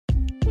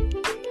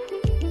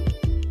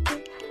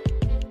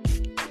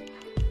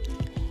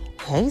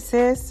Hey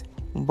sis,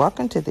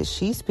 welcome to the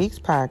She Speaks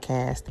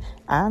podcast.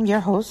 I'm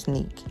your host,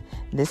 Neek.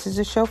 This is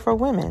a show for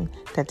women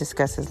that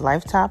discusses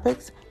life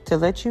topics to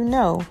let you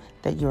know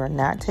that you are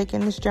not taking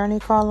this journey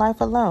called life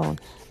alone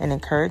and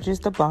encourages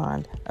the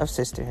bond of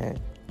sisterhood.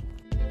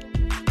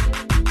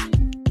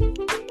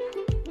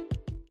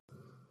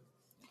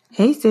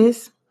 Hey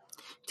sis,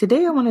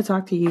 today I want to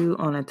talk to you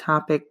on a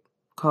topic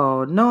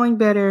called knowing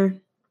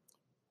better,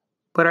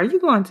 but are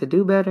you going to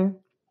do better?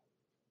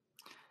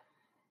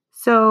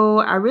 So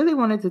I really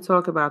wanted to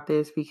talk about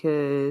this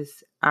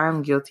because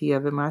I'm guilty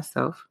of it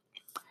myself.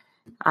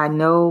 I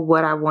know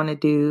what I want to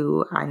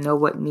do. I know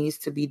what needs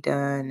to be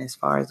done as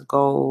far as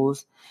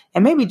goals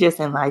and maybe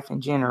just in life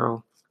in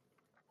general.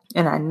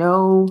 And I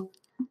know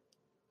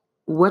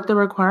what the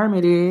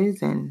requirement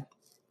is and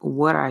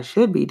what I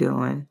should be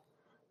doing,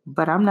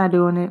 but I'm not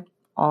doing it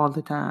all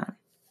the time.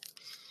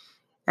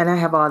 And I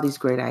have all these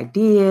great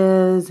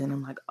ideas and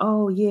I'm like,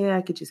 oh yeah,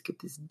 I could just get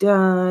this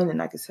done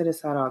and I could set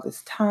aside all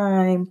this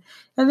time.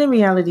 And then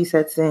reality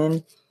sets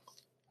in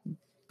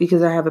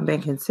because I haven't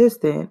been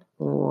consistent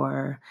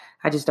or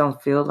I just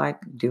don't feel like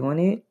doing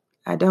it.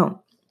 I don't.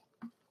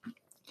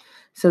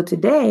 So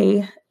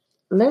today,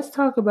 let's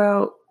talk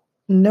about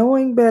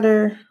knowing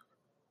better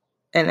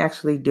and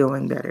actually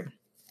doing better.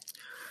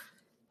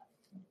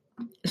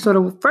 So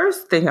the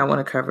first thing I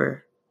want to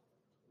cover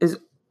is,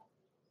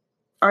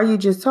 are you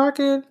just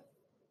talking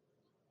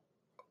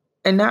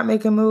and not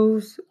making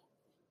moves?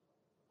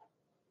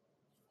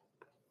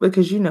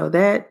 Because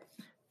that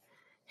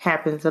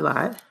happens a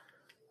lot.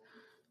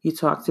 You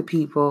talk to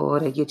people,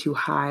 they get you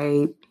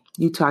hyped,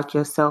 you talk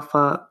yourself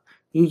up,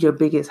 you're your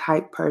biggest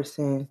hype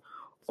person,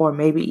 or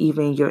maybe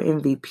even your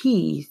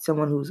MVP,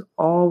 someone who's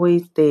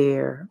always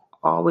there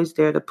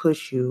to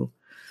push you.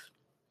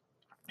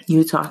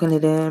 You talking to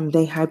them,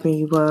 they hyping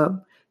you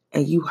up,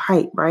 and you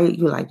hype, right?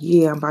 You're like,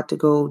 yeah, I'm about to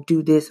go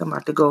do this. I'm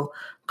about to go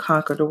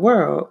conquer the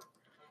world.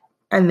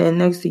 And then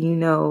next thing you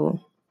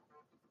know,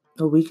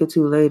 a week or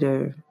two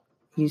later,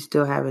 you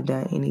still haven't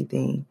done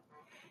anything.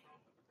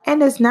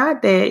 And it's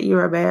not that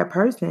you're a bad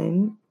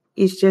person.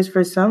 It's just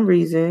for some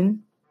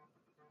reason,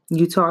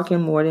 you talking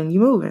more than you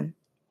moving.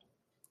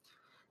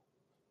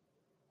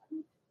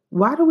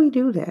 Why do we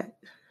do that?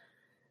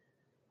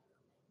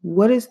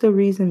 What is the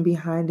reason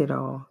behind it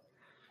all?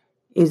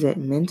 Is it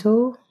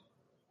mental?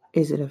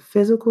 Is it a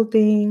physical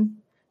thing?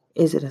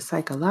 Is it a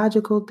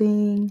psychological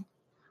thing?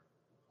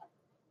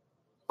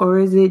 Or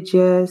is it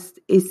just,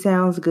 it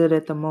sounds good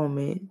at the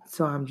moment,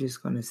 so I'm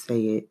just going to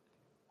say it?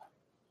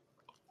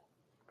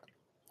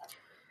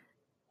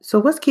 So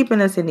what's keeping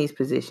us in these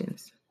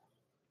positions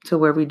to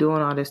where we're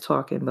doing all this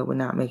talking, but we're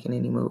not making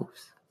any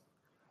moves?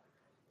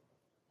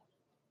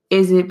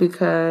 Is it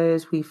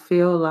because we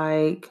feel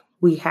like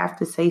we have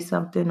to say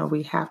something or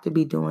we have to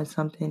be doing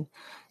something?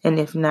 And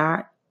if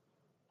not,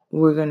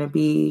 we're going to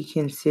be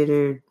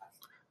considered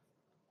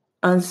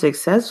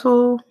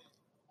unsuccessful,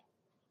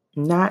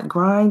 not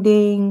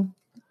grinding,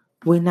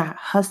 we're not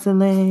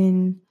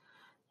hustling,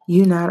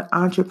 you're not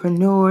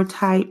entrepreneur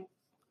type.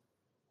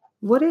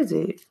 What is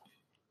it?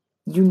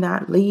 You're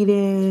not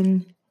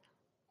leading.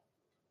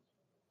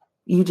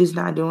 You just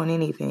not doing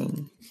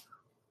anything.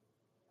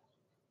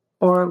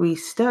 Or are we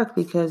stuck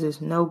because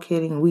there's no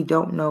kidding, we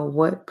don't know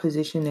what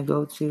position to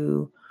go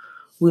to.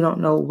 We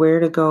don't know where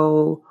to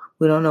go.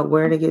 We don't know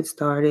where to get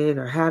started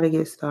or how to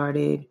get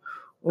started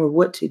or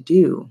what to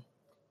do.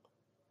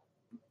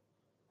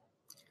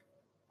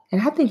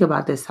 And I think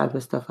about this type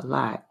of stuff a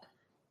lot.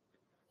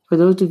 For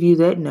those of you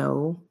that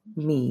know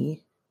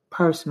me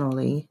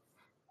personally,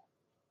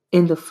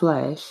 in the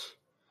flesh,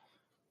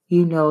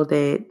 you know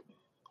that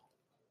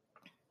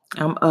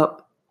I'm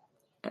up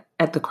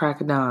at the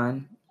crack of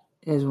dawn,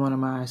 as one of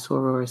my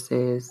sorors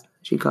says.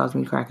 She calls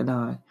me crack of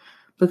dawn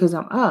because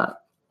I'm up.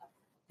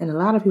 And a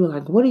lot of people are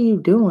like, what are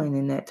you doing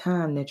in that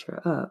time that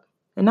you're up?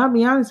 And I'll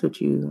be honest with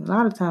you, a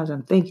lot of times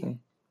I'm thinking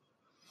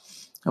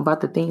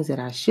about the things that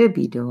I should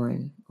be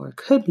doing or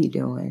could be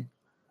doing,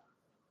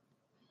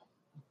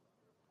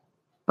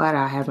 but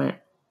I haven't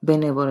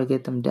been able to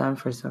get them done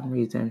for some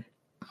reason.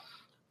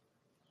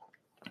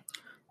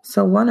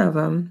 So one of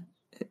them,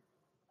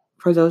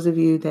 for those of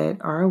you that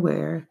are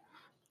aware,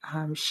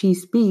 She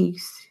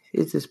Speaks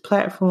is this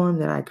platform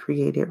that I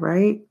created,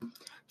 right?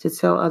 To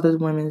tell other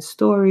women's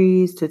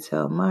stories, to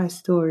tell my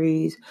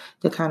stories,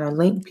 to kind of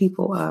link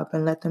people up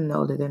and let them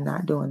know that they're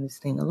not doing this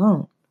thing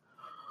alone.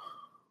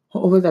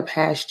 Over the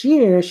past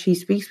year, She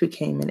Speaks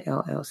became an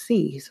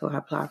LLC. So I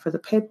applied for the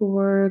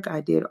paperwork. I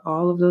did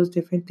all of those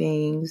different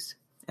things.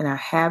 And I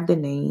have the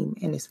name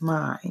and it's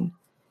mine.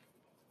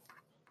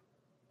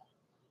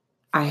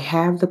 I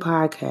have the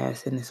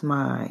podcast and it's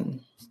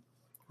mine.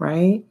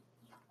 Right?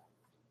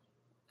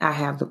 I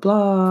have the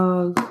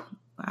blog.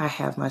 I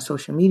have my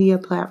social media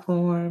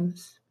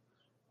platforms.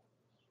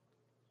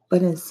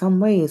 But in some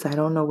ways, I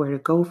don't know where to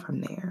go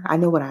from there. I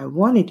know what I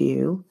want to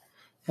do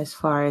as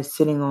far as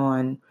sitting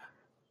on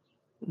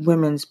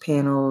women's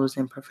panels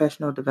and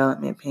professional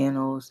development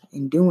panels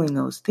and doing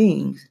those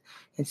things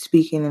and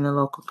speaking in the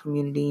local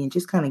community and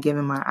just kind of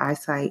giving my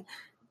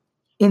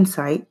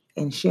insight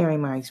and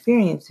sharing my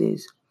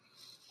experiences.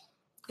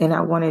 And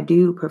I want to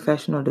do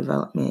professional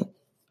development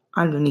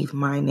underneath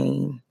my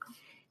name,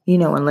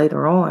 and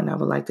later on, I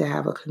would like to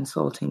have a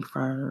consulting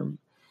firm.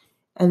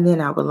 And then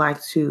I would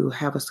like to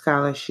have a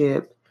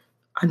scholarship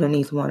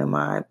underneath one of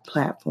my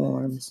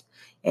platforms,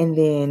 and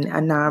then a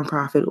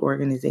nonprofit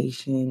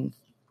organization.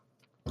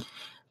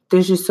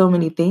 There's just so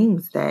many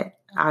things that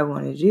I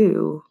want to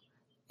do,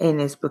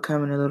 and it's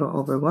becoming a little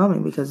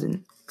overwhelming because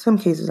in some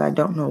cases I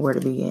don't know where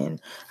to begin.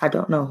 I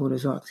don't know who to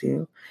talk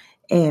to.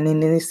 And in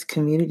this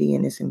community,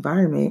 in this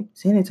environment,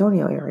 San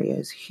Antonio area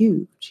is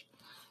huge.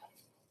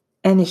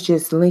 And it's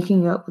just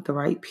linking up with the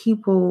right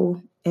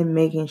people and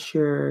making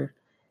sure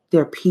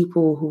they're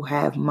people who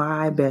have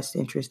my best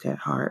interest at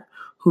heart,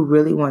 who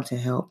really want to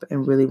help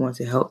and really want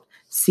to help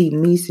see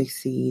me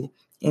succeed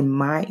in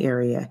my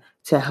area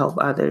to help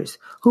others,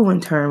 who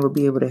in turn will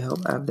be able to help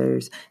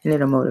others, and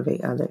it'll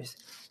motivate others.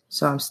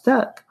 So I'm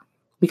stuck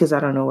because I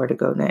don't know where to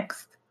go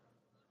next.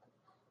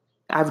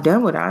 I've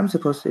done what I'm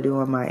supposed to do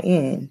on my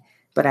end,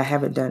 but I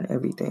haven't done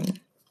everything.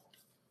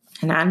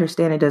 And I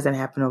understand it doesn't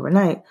happen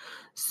overnight.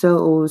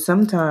 So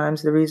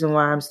sometimes the reason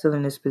why I'm still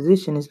in this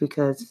position is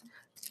because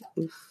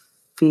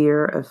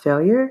fear of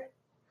failure.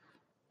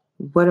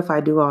 What if I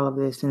do all of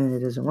this and it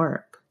doesn't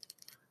work?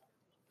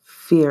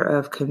 Fear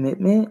of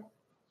commitment,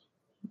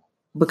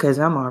 because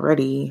I'm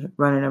already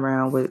running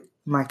around with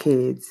my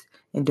kids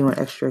and doing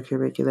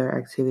extracurricular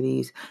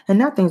activities, and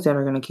not things that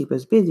are going to keep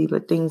us busy,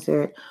 but things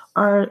that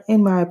are,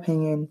 in my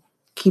opinion,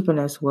 keeping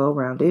us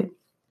well-rounded.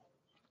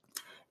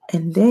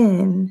 And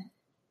then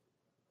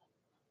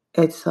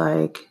it's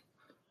like,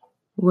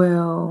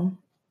 well,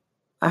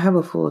 I have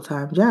a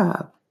full-time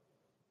job.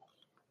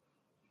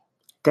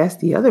 That's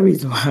the other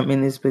reason why I'm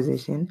in this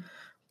position,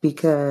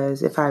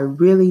 because if I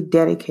really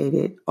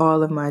dedicated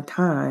all of my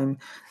time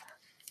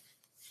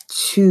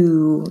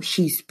to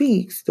She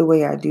Speaks the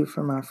way I do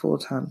for my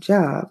full-time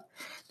job,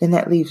 then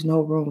that leaves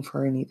no room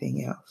for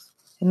anything else.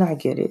 And I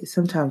get it.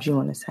 Sometimes you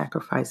want to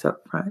sacrifice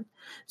up front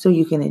so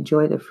you can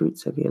enjoy the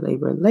fruits of your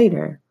labor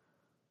later.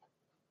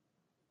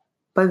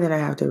 But then I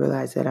have to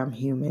realize that I'm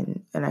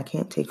human and I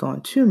can't take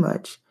on too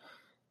much.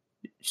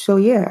 So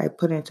yeah, I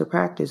put into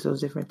practice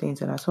those different things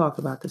that I talk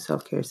about: the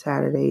self-care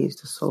Saturdays,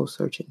 the soul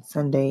searching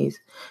Sundays,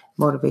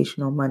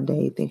 motivational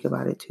Monday, think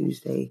about it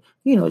Tuesday,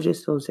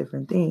 just those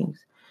different things.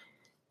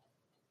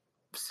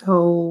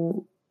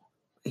 So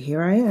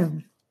here I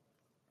am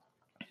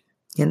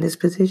in this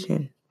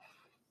position,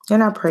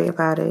 and I pray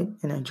about it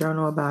and I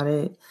journal about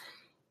it.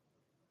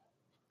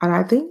 And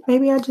I think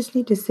maybe I just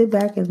need to sit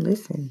back and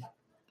listen.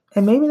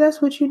 And maybe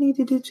that's what you need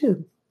to do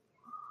too.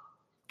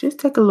 Just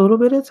take a little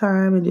bit of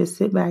time and just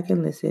sit back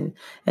and listen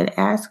and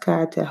ask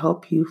God to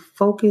help you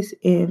focus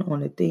in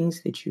on the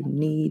things that you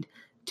need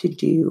to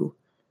do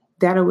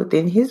that are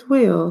within His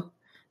will,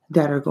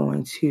 that are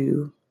going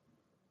to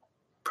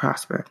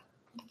prosper.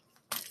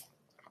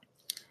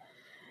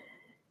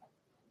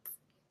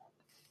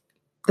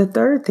 The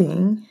third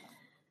thing,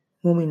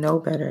 when we know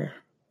better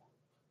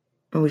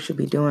and we should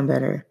be doing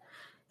better,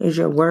 is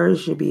your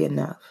words should be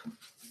enough.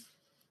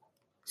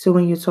 So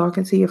when you're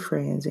talking to your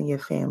friends and your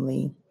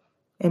family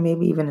and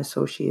maybe even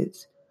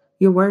associates,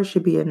 your words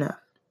should be enough.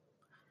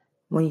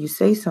 When you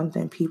say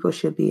something, people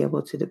should be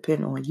able to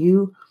depend on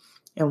you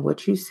and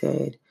what you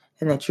said,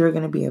 and that you're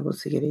going to be able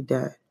to get it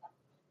done.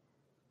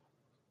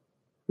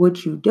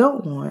 What you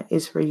don't want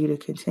is for you to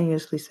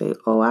continuously say,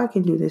 oh, I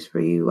can do this for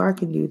you, I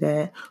can do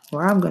that,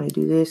 or I'm going to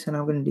do this and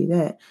I'm going to do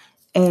that.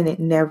 And it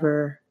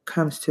never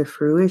comes to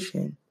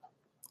fruition.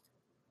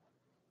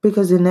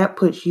 Because then that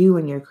puts you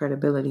and your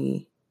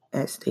credibility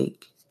at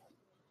stake.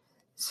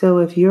 So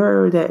if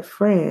you're that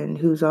friend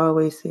who's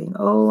always saying,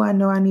 oh, I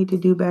know I need to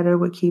do better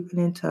with keeping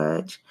in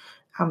touch,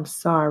 I'm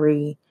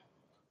sorry,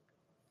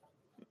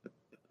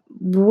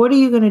 what are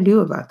you going to do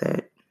about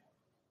that?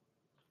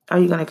 Are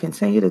you going to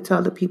continue to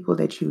tell the people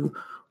that you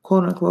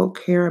quote unquote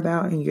care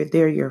about and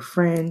they're your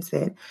friends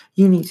that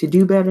you need to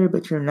do better,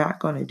 but you're not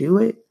going to do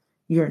it?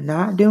 You're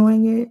not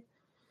doing it?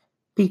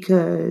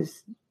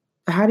 Because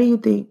how do you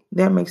think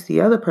that makes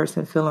the other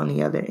person feel on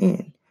the other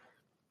end?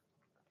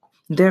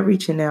 They're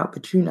reaching out,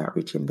 but you're not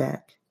reaching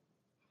back.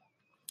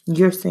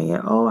 You're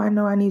saying, oh, I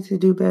know I need to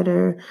do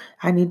better.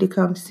 I need to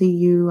come see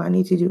you. I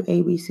need to do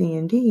A, B, C,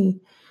 and D.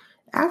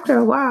 After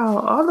a while,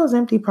 all those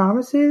empty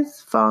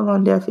promises fall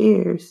on deaf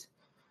ears.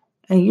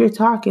 And you're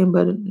talking,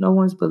 but no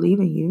one's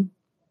believing you.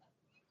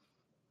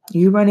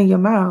 You're running your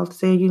mouth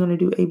saying you're going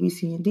to do A, B,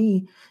 C, and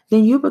D.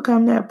 Then you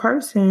become that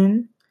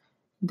person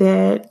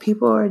that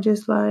people are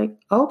just like,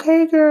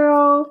 okay,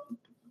 girl,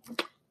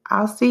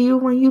 I'll see you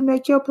when you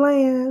make your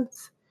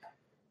plans.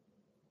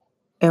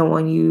 And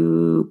when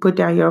you put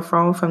down your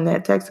phone from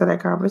that text or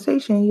that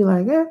conversation, you're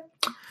like,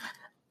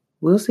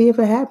 we'll see if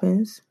it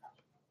happens.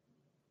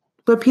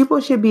 But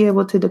people should be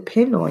able to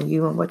depend on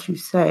you and what you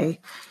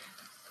say.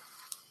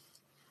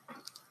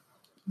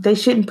 They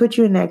shouldn't put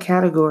you in that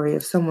category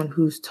of someone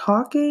who's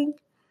talking,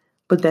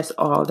 but that's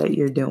all that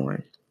you're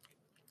doing.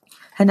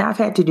 And I've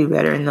had to do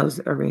better in those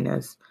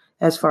arenas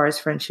as far as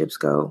friendships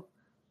go.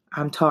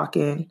 I'm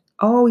talking,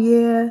 oh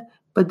yeah,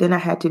 But then I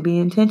had to be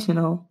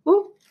intentional.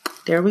 Ooh,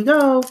 there we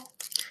go.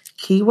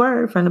 Key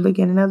word from the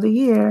beginning of the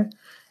year.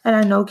 And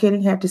I no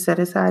kidding had to set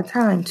aside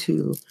time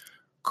to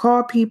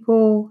call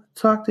people,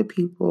 talk to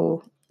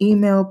people,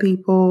 email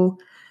people,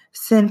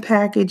 send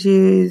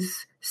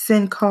packages,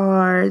 send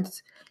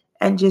cards,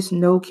 and just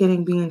no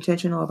kidding be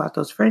intentional about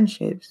those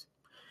friendships.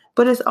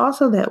 But it's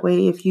also that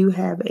way if you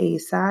have a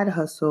side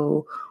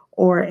hustle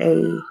or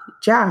a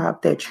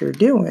job that you're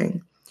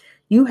doing.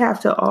 You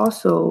have to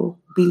also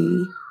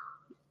be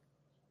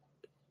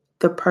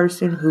the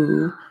person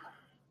who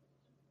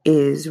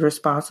is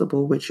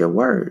responsible with your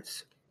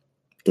words.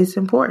 It's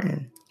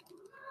important.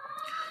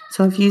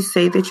 So if you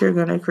say that you're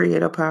going to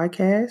create a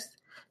podcast,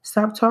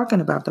 stop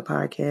talking about the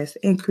podcast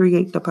and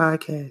create the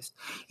podcast.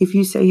 If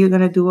you say you're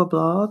going to do a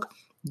blog,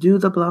 do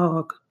the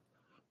blog.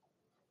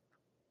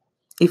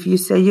 If you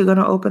say you're going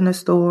to open a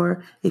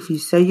store, if you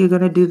say you're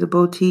going to do the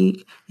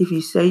boutique, if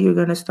you say you're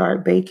going to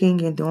start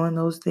baking and doing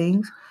those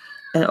things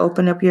and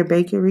open up your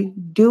bakery,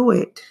 do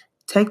it.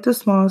 Take the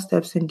small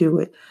steps and do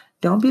it.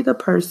 Don't be the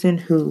person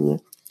who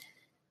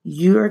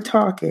you're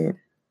talking,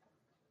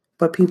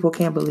 but people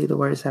can't believe the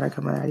words that are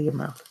coming out of your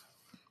mouth.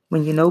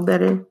 When you know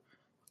better,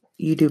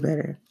 you do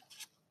better.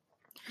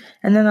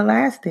 And then the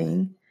last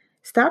thing,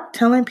 stop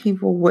telling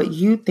people what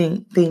you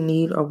think they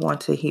need or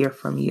want to hear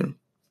from you.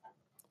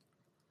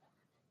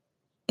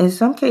 In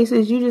some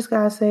cases, you just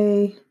got to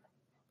say,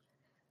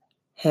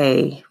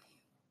 hey,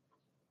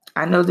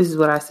 I know this is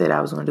what I said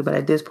I was going to do, but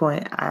at this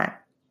point, I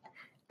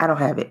don't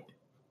have it.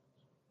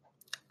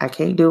 I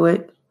can't do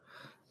it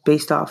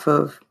based off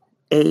of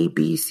A,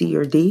 B, C,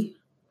 or D,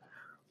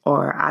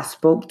 or I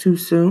spoke too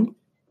soon.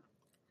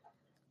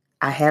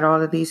 I had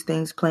all of these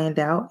things planned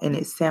out and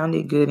it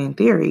sounded good in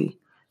theory,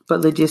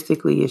 but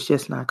logistically, it's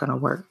just not going to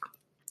work.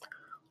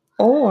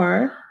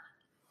 Or,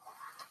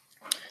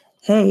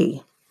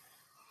 hey,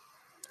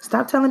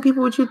 stop telling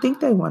people what you think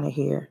they want to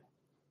hear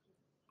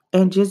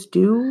and just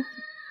do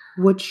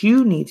what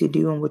you need to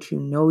do and what you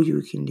know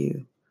you can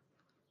do,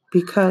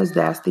 because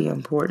that's the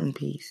important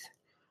piece.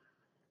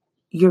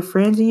 Your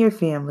friends and your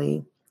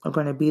family are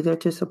going to be there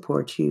to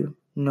support you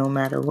no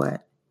matter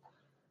what.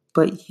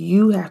 But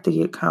you have to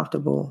get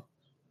comfortable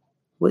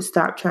with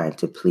stop trying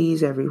to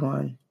please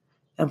everyone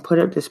and put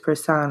up this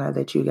persona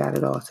that you got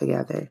it all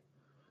together.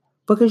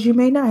 Because you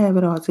may not have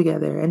it all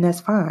together, and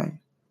that's fine.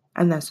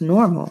 And that's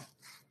normal.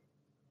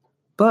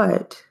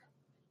 But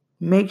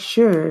make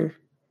sure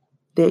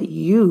that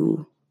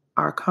you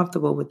are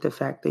comfortable with the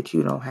fact that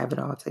you don't have it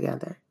all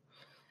together.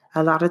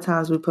 A lot of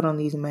times we put on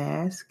these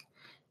masks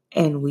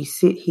and we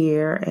sit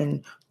here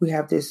and we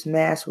have this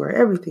mask where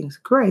everything's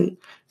great.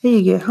 Then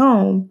you get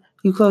home,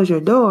 you close your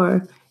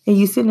door, and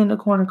you're sitting in the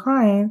corner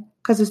crying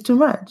because it's too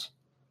much.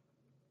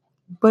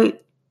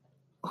 But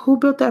who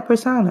built that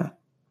persona?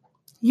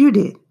 You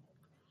did.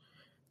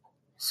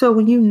 So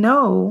when you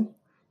know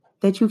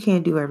that you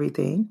can't do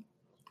everything,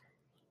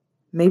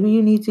 maybe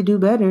you need to do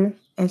better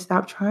and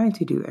stop trying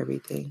to do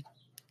everything.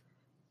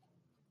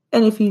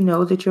 And if you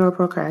know that you're a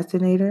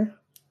procrastinator,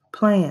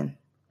 plan.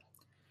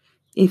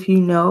 If you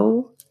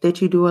know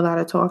that you do a lot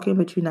of talking,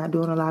 but you're not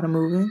doing a lot of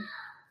moving,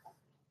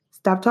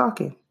 stop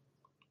talking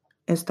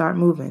and start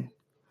moving.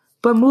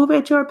 But move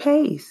at your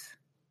pace.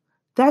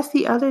 That's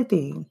the other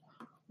thing.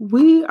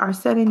 We are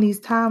setting these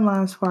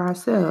timelines for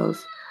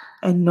ourselves,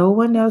 and no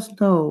one else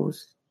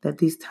knows that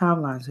these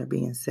timelines are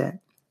being set.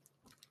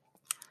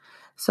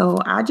 So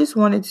I just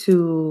wanted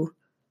to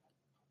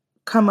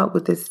come up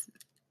with this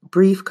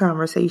brief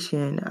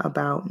conversation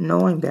about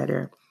knowing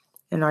better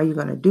and are you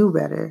going to do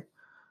better?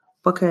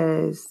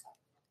 Because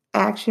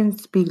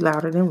actions speak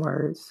louder than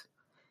words.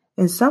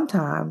 And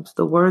sometimes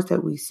the words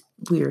that we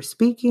are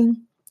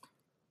speaking,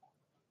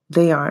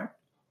 they aren't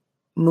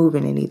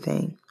moving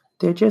anything.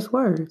 They're just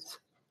words.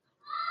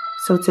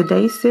 So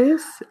today,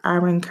 sis, I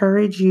would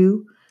encourage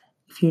you,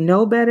 if you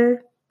know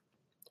better,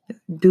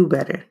 do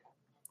better.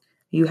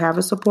 You have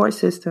a support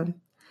system,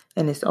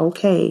 and it's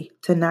okay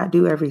to not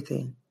do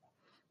everything.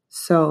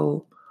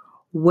 So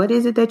what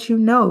is it that you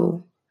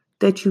know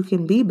that you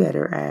can be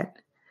better at,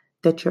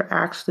 that you're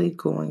actually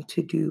going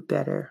to do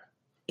better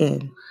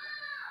in?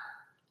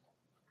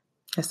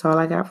 That's all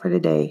I got for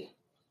today.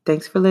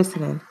 Thanks for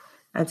listening.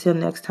 Until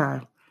next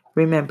time,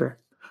 remember,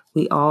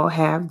 we all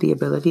have the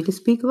ability to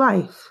speak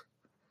life.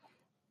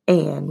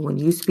 And when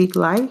you speak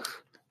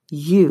life,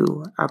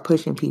 you are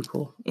pushing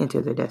people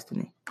into their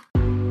destiny.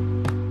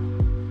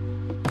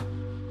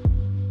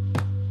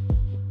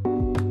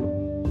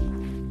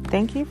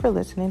 Thank you for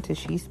listening to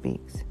She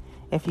Speaks.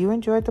 If you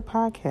enjoyed the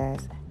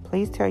podcast,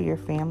 please tell your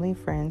family,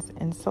 friends,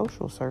 and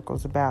social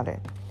circles about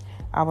it.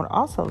 I would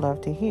also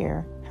love to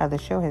hear how the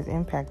show has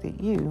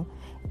impacted you,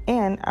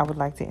 and I would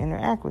like to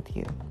interact with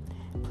you.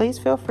 Please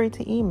feel free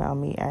to email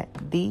me at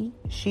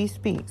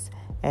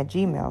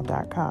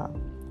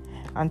theshespeaks@gmail.com.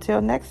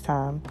 Until next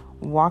time,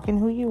 walk in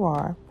who you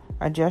are,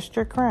 adjust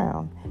your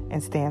crown,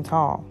 and stand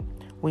tall.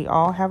 We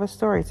all have a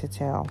story to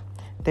tell.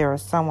 There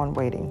is someone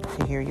waiting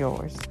to hear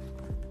yours.